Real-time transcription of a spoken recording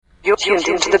You're tuned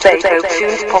into the Beethoven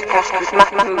Tunes podcast with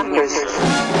Matt Munoz.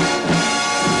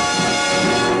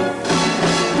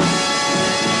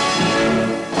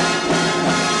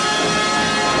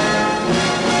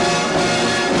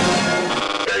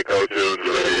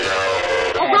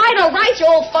 All right, you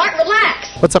old fart, relax.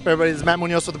 What's up, everybody? This is Matt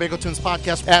Munoz with the Bagel Tunes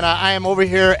podcast, and I am over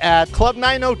here at Club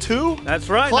 902. That's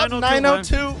right, Club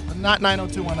 902. 902, not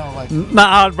 90210. Like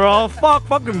Nah, bro,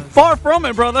 fucking far from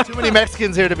it, brother. too many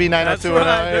Mexicans here to be 90210.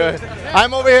 That's Anyway,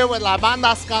 I'm over here with La Banda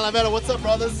Scalavera. What's up,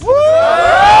 brothers? Woo!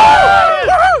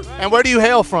 And where do you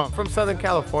hail from? From Southern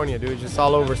California, dude. Just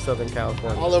all over Southern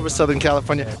California. All over Southern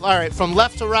California. All right, from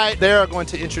left to right, they are going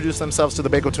to introduce themselves to the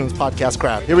Bagel Tunes podcast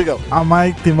crowd. Here we go. I'm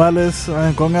Mike Timales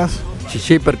en congas.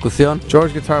 Chichi percusión,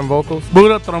 George guitar and vocals.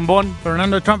 Buddha trombone,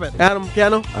 Fernando trumpet, Adam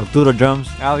piano. Arturo drums.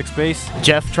 Alex bass,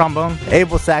 Jeff trombone,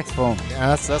 Abel saxophone.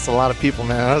 Yeah, that's a lot of people,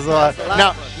 man. That's a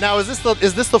lot. Now is this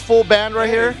the full band right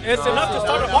here? It's enough to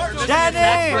start a march.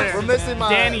 Danny! We're missing my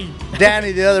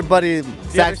Danny, the other buddy,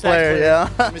 sax player, yeah.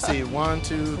 Let me see. 1,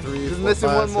 2, 3, 4, missing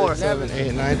 5, one more. 6, 7,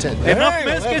 8, 9, 10. Enough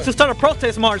Mexicans to start a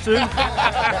protest march, dude.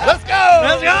 Let's go!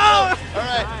 Let's go! All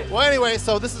right. Well, anyway,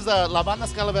 so this is La Banda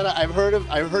Scalavera. I've heard of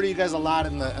you guys a lot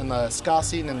in the ska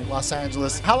scene in Los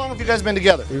Angeles. How long have you guys been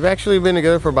together? We've actually been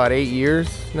together for about 8 years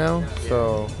now,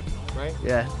 so.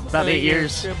 Yeah, about 8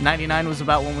 years. 99 was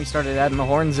about when we started adding the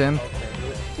horns in.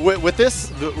 With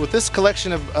this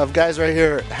collection of guys right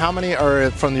here, how many are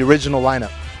from the original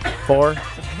lineup? 4.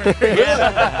 So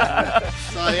yeah.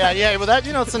 Well, that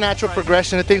it's a natural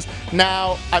progression of things.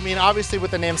 Now, I mean, obviously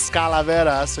with the name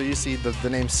Scalavera, so you see the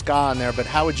name ska in there. But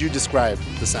how would you describe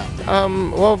the sound?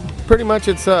 Well, pretty much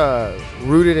it's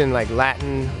rooted in like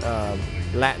Latin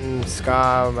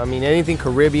ska. I mean, anything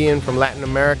Caribbean from Latin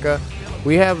America.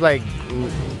 We have like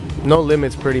no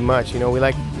limits, pretty much.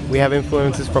 We have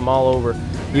influences from all over.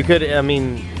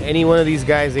 Any one of these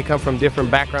guys, they come from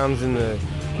different backgrounds in the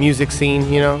music scene,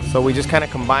 so we just kind of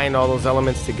combined all those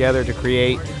elements together to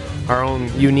create our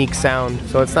own unique sound.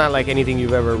 So it's not like anything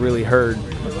you've ever really heard.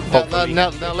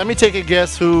 Now, let me take a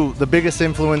guess who the biggest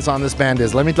influence on this band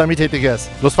is. Let me take the guess.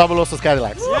 Los Fabulosos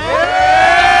Cadillacs.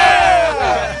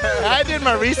 I did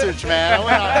my research, man. I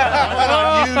went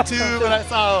on YouTube and I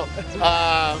saw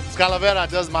Scalavera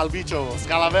does Malbicho.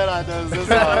 Scalavera does this.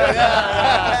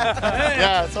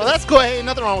 Yeah. So that's cool. Hey,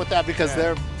 nothing wrong with that because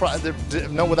they're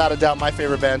without a doubt my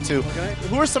favorite band too.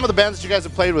 Who are some of the bands that you guys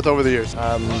have played with over the years?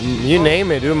 You name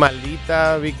it, dude.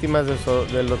 Maldita, Víctimas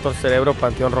del Doctor Cerebro,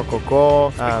 Panteón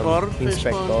Rococó,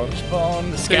 Inspector,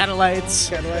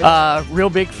 Scatolites, Real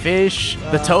Big Fish,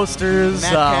 The Toasters,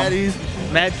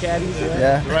 Mad Caddies.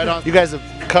 Yeah. Right on. You guys have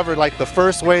covered like the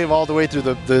first wave all the way through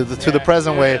to the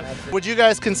present wave. Would you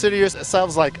guys consider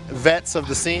yourselves like vets of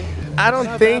the scene? I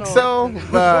don't think so,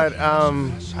 but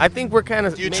I think we're kind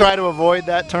of. Do you try to avoid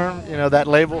that term, that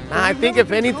label? I think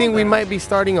if anything, we might be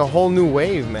starting a whole new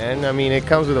wave, man. I mean, it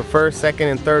comes with a first, second,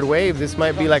 and third wave. This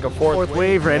might be like a fourth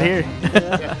wave right here.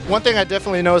 Yeah. One thing I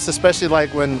definitely noticed, especially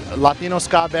like when Latino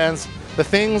ska bands, the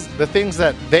things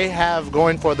that they have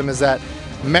going for them is that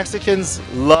Mexicans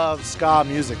love ska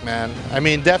music, man. I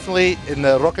mean, definitely in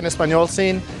the rock en español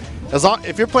scene,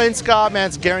 if you're playing ska, man,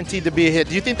 it's guaranteed to be a hit.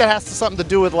 Do you think that has something to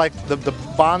do with like the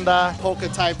banda, polka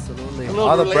type? Absolutely.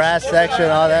 All the brass section,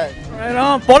 all that. Right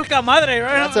on, polka madre,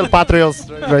 right That's El Patrios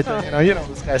right there. You know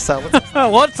this guy's Sal.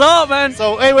 What's up, man?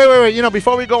 So, hey, wait.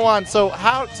 Before we go on, Sal,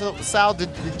 did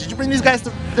you bring these guys to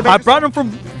Bakersfield? I brought them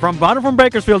from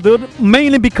Bakersfield, dude.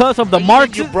 Mainly because of the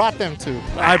marks. You brought them to?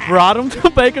 I brought them to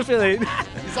Bakersfield.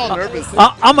 He's all nervous.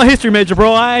 I'm a history major,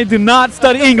 bro. I do not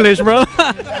study English, bro.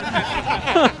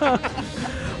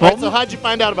 Right, so how'd you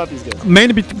find out about these guys?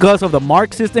 Mainly because of the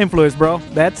Marxist influence, bro.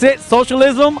 That's it.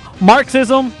 Socialism,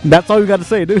 Marxism. That's all you got to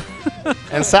say, dude.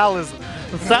 And Salism.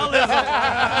 Salism.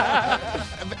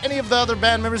 Any of the other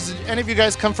band members? Did any of you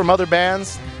guys come from other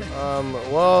bands?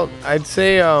 Well, I'd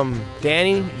say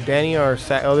Danny, our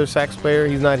other sax player,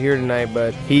 he's not here tonight,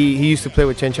 but he used to play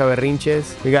with Chencha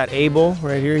Berrinches. We got Abel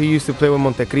right here. He used to play with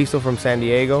Montecristo from San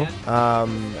Diego.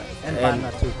 And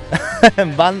Banda too.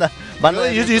 And Banda.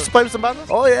 Really? You used to play with some bandas?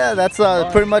 Oh yeah, that's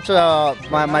pretty much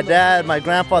my dad, my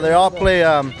grandfather, they all play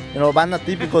banda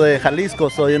típico de Jalisco.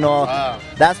 So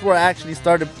that's where I actually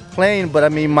started playing. But I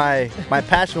mean, my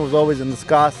passion was always in the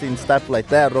ska scene, stuff like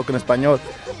that, rock en español.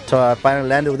 So I finally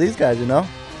landed with these guys,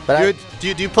 But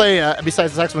do you play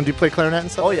besides the saxophone? Do you play clarinet and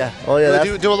stuff? Oh yeah.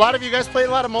 Do a lot of you guys play a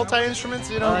lot of multi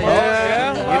instruments?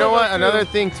 Yeah. You know what? Another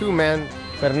thing too, man.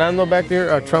 Fernando back there,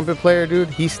 our trumpet player, dude,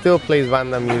 he still plays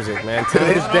banda music, man, to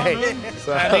this day.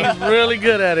 So, And he's really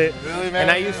good at it. Really, man?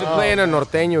 and I used to play in a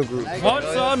norteño group. What's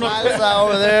up? Salsa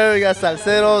over there. We got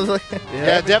salseros.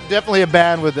 Yeah, definitely a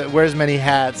band with that wears many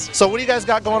hats. So what do you guys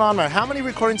got going on there? How many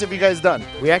recordings have you guys done?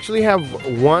 We actually have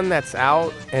one that's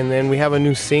out, and then we have a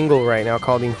new single right now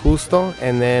called Injusto,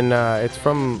 and then it's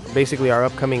from basically our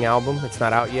upcoming album. It's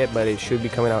not out yet, but it should be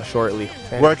coming out shortly.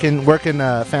 Where can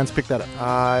fans pick that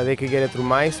up? They could get it through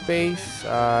MySpace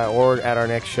or at our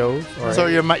next shows. Or So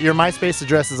your MySpace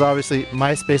address is obviously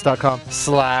myspace.com/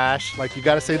 like you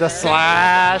got to say the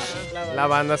 / La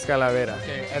Banda Escalavera.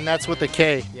 and that's with the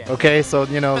K. Okay, so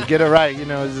get it right.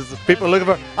 People are looking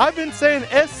for. I've been saying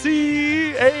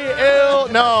SCAL.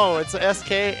 No, it's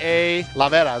SKA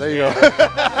Lavera. There you go.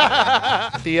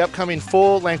 The upcoming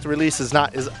full-length release is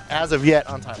as of yet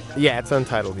untitled. Yeah, it's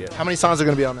untitled yet. How many songs are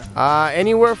going to be on there?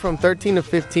 Anywhere from 13 to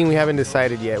 15, we haven't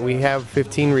decided yet. We have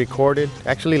 15 recorded,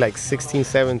 actually like 16,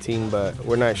 17, but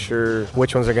we're not sure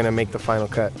which ones are going to make the final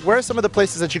cut. Where are some of the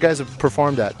places that you guys have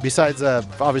performed at? Besides,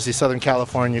 obviously, Southern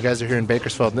California, you guys are here in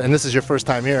Bakersfield, and this is your first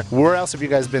time here. Where else have you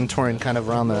guys been touring kind of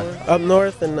around the... Up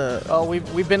north and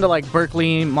we've been to like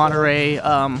Berkeley, Monterey.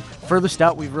 Furthest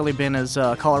out we've really been is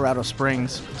Colorado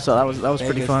Springs, so that was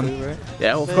pretty fun. Too, right?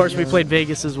 Yeah, well, of course we played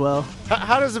Vegas as well.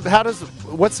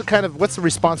 What's the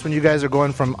response when you guys are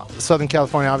going from Southern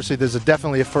California? Obviously, there's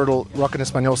definitely a fertile rock and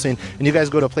Espanol scene, and you guys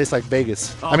go to a place like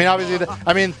Vegas. I mean, obviously,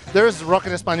 there's rock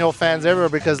and Espanol fans everywhere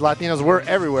because Latinos were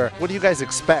everywhere. What do you guys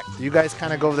expect? Do you guys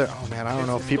kind of go over there? Oh man, I don't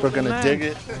know if people are gonna dig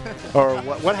it, or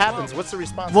what happens? What's the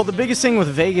response? Well, the biggest thing with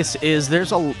Vegas is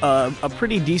there's a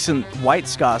pretty decent white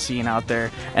ska scene out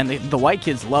there, and the white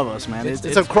kids love us, man. It's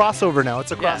a crossover now.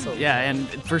 It's a yeah, crossover. yeah, and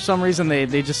for some reason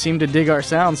they just seem to dig our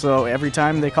sound. So every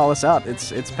time they call us out,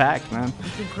 it's packed, man.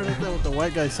 You can credit that with the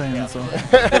white guy saying it, so. Only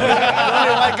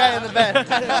white guy in the band.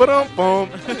 Boom.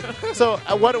 So,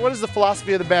 what is the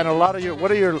philosophy of the band? What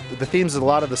are the themes of a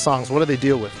lot of the songs? What do they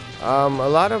deal with? A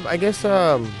lot of, I guess,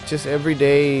 just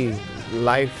everyday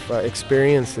life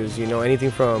experiences,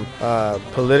 anything from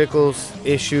political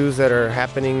issues that are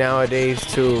happening nowadays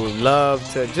to love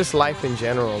to just life in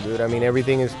general, dude. I mean,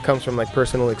 everything comes from like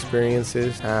personal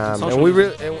experiences, and we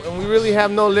really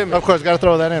have no limits. Of course, got to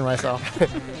throw that in, right, Sal?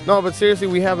 No, but seriously,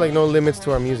 we have like no limits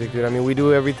to our music, dude. I mean, we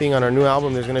do everything on our new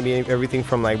album. There's gonna be everything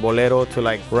from like bolero to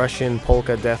like Russian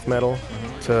polka death metal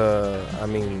to,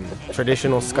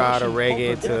 traditional ska to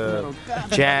reggae to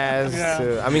jazz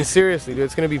to, seriously, dude,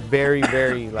 it's gonna be very,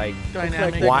 very like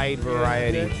wide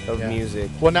variety of music.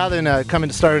 Well, now then,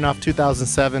 starting off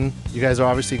 2007, you guys are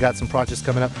obviously got some projects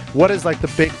coming up. What is like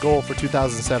the big goal for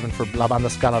 2007 for La Banda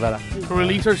Escalavera? To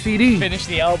release our CD. Finish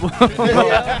the album.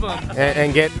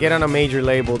 and get on a major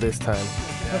label this time.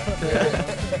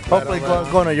 Hopefully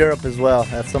going to Europe as well.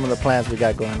 That's some of the plans we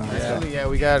got going on. Actually, yeah,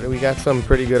 we got some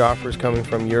pretty good offers coming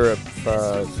from Europe.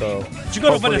 So You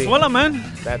go to Venezuela, man.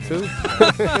 that too.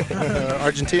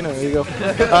 Argentina, there you go.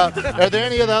 Are there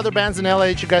any of the other bands in LA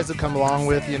that you guys have come along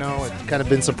with? It's kind of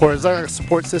been support. Is there a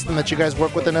support system that you guys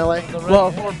work with in LA?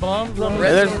 Well, The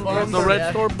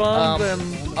Red Store Bums and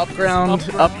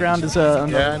Upground is a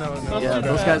Yeah, I know. yeah,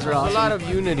 those guys are There's a awesome. lot of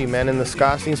unity, man, in the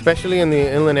ska scene, especially in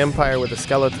the Inland Empire with the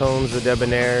Skeletones, the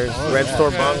Debonaires, Red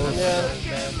Store Bums,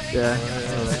 Yeah.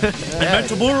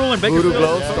 Metro Borough and Voodoo Bakersfield.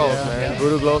 Glow Skulls, man.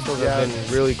 Voodoo Glow Skulls have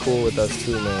been really cool with us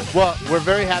too, man. Well, we're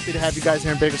very happy to have you guys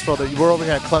here in Bakersfield. We're over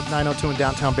here at Club 902 in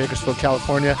downtown Bakersfield,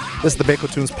 California. This is the Bako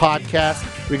Tunes podcast.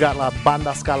 We got La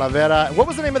Banda Escalavera. What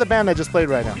was the name of the band I just played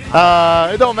right now?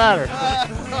 It don't matter.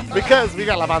 Because we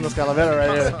got La Banda Escalavera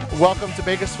right here. Welcome to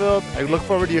Bakersfield. I look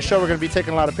forward to your show. We're going to be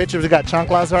taking a lot of pictures. We got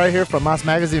Chanclas right here from Mas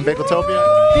Magazine, Bakotopia.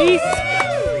 Peace.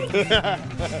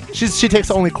 She takes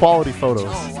only quality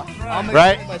photos.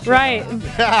 Right? Right.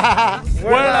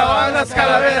 We're La Banda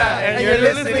Escalavera, and you're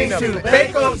listening to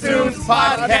Bako Tunes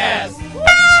podcast.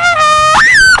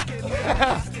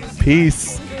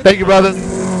 Peace. Thank you, brothers.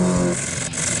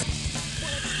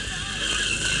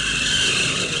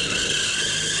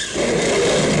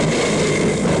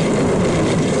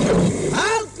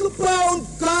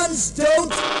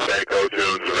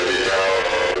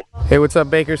 Hey, what's up,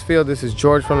 Bakersfield? This is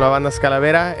George from La Banda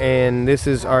Escalavera, and this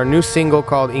is our new single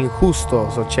called Injusto,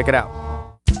 so check it out.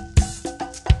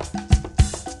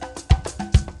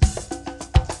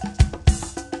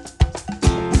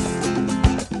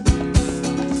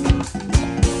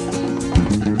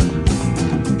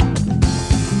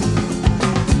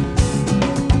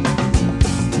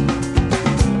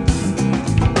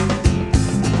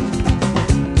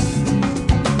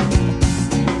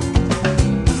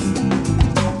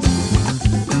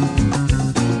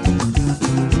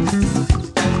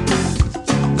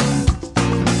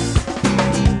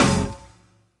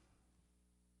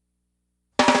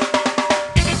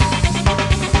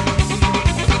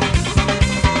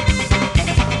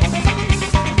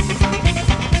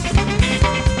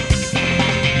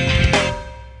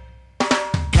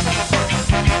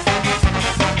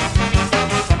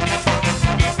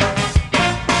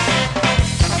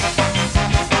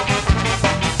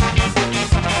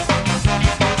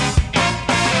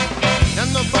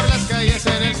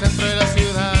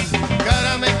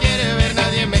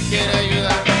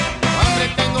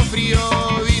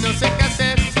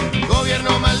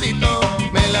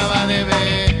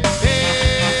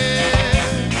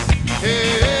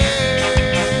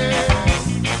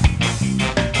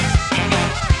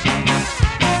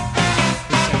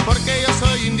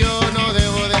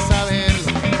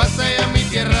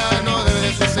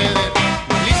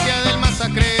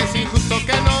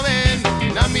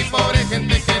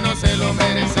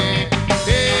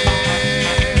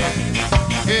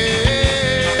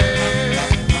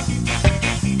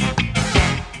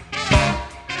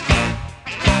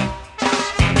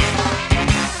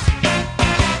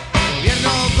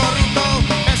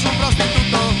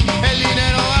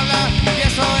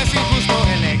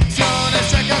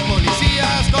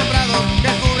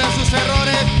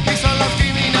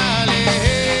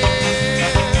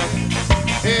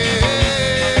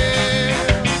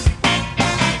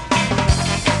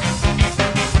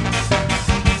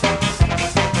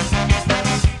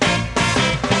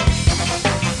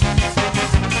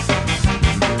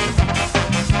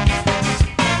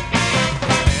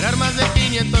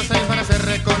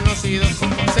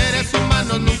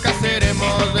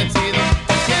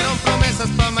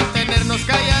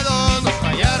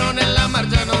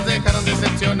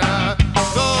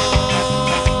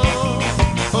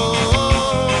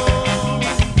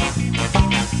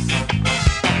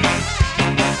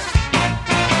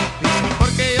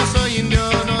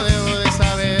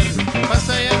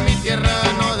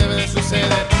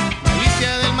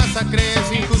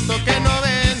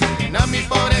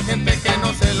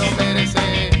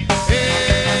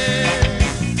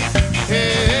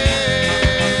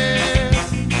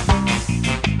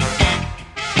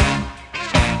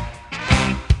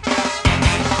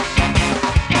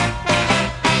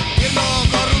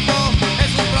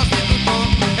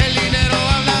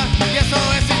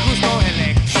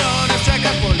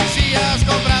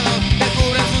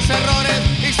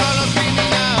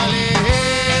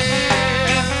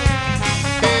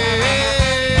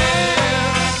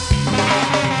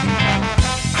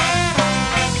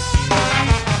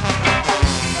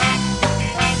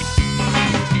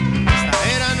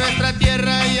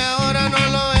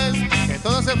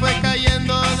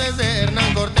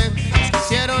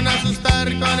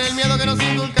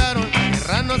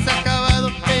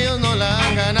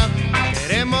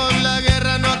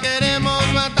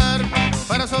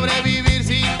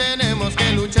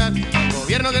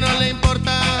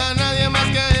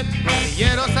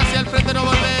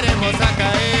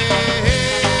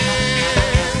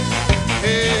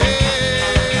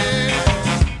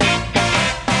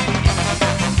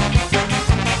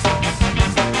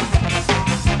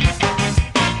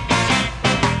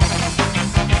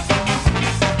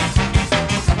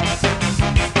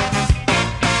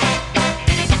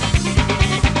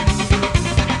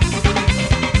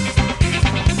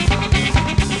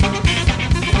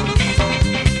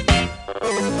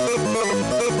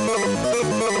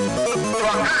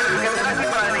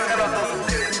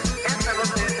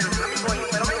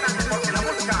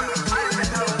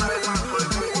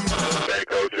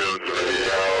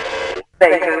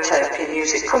 Bakotopia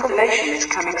music compilation is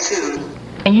coming soon.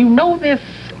 And you know this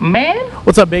man?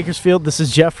 What's up, Bakersfield? This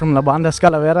is Jeff from La Banda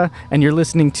Escalavera, and you're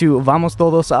listening to Vamos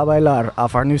Todos a Bailar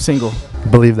off our new single.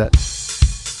 Believe that.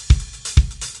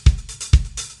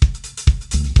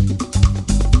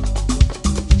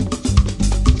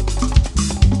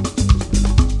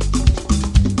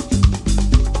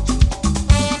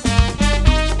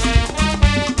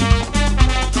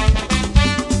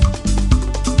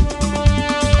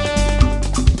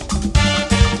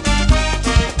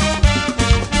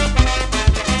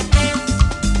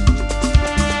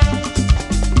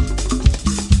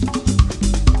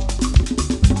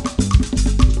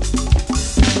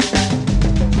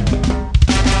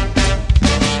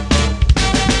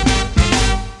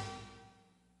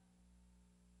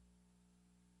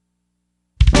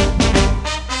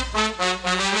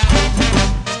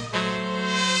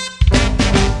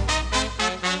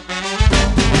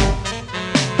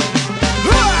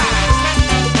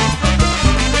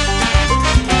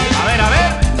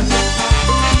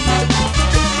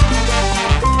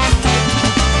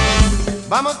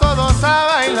 Vamos todos a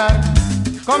bailar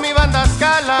con mi banda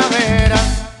Escalavera.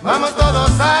 Vamos todos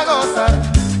a gozar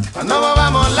cuando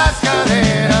movamos las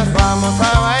caderas. Vamos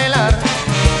a bailar,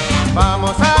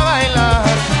 vamos a bailar,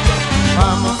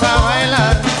 vamos a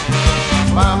bailar,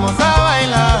 vamos a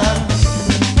bailar.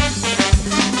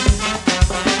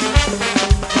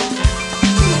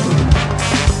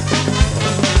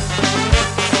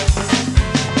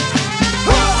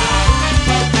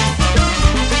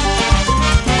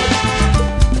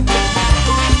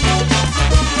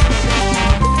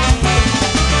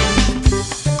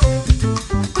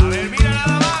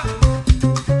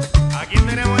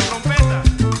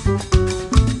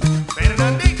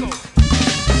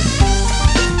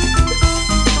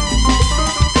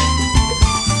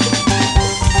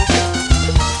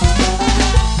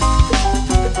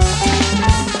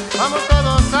 Vamos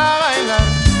todos a bailar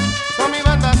con mi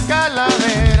banda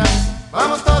Escalavera.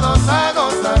 Vamos todos a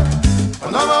gozar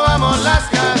cuando movamos las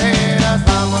caderas.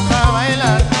 Vamos a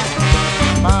bailar,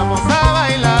 vamos a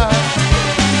bailar,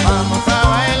 vamos a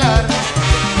bailar,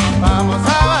 vamos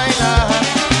a bailar.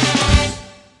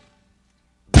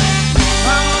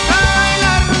 Vamos a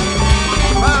bailar,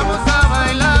 vamos a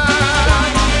bailar,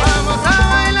 vamos a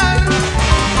bailar.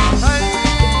 Ay,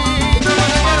 no me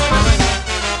quiero bailar.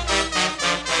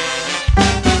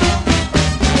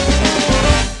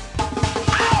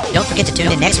 Don't forget to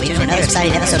tune in next week for another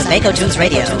exciting episode of Bako Tunes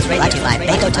Radio, brought to you by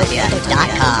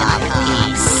BakoTopia.com.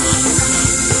 Peace.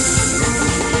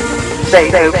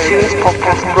 Bako Tunes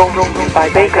podcast brought to you by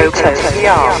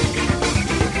Bakotopia.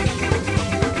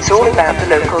 It's all about the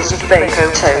locals of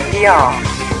Bakotopia.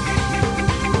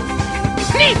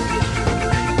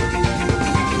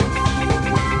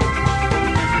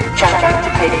 Shout out to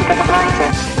Katie for behind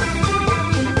us.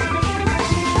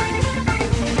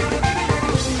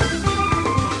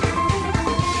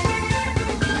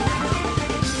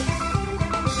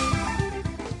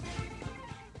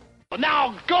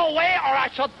 Now go away or I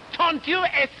shall taunt you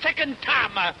a second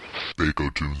time.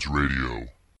 Bako Tunes Radio.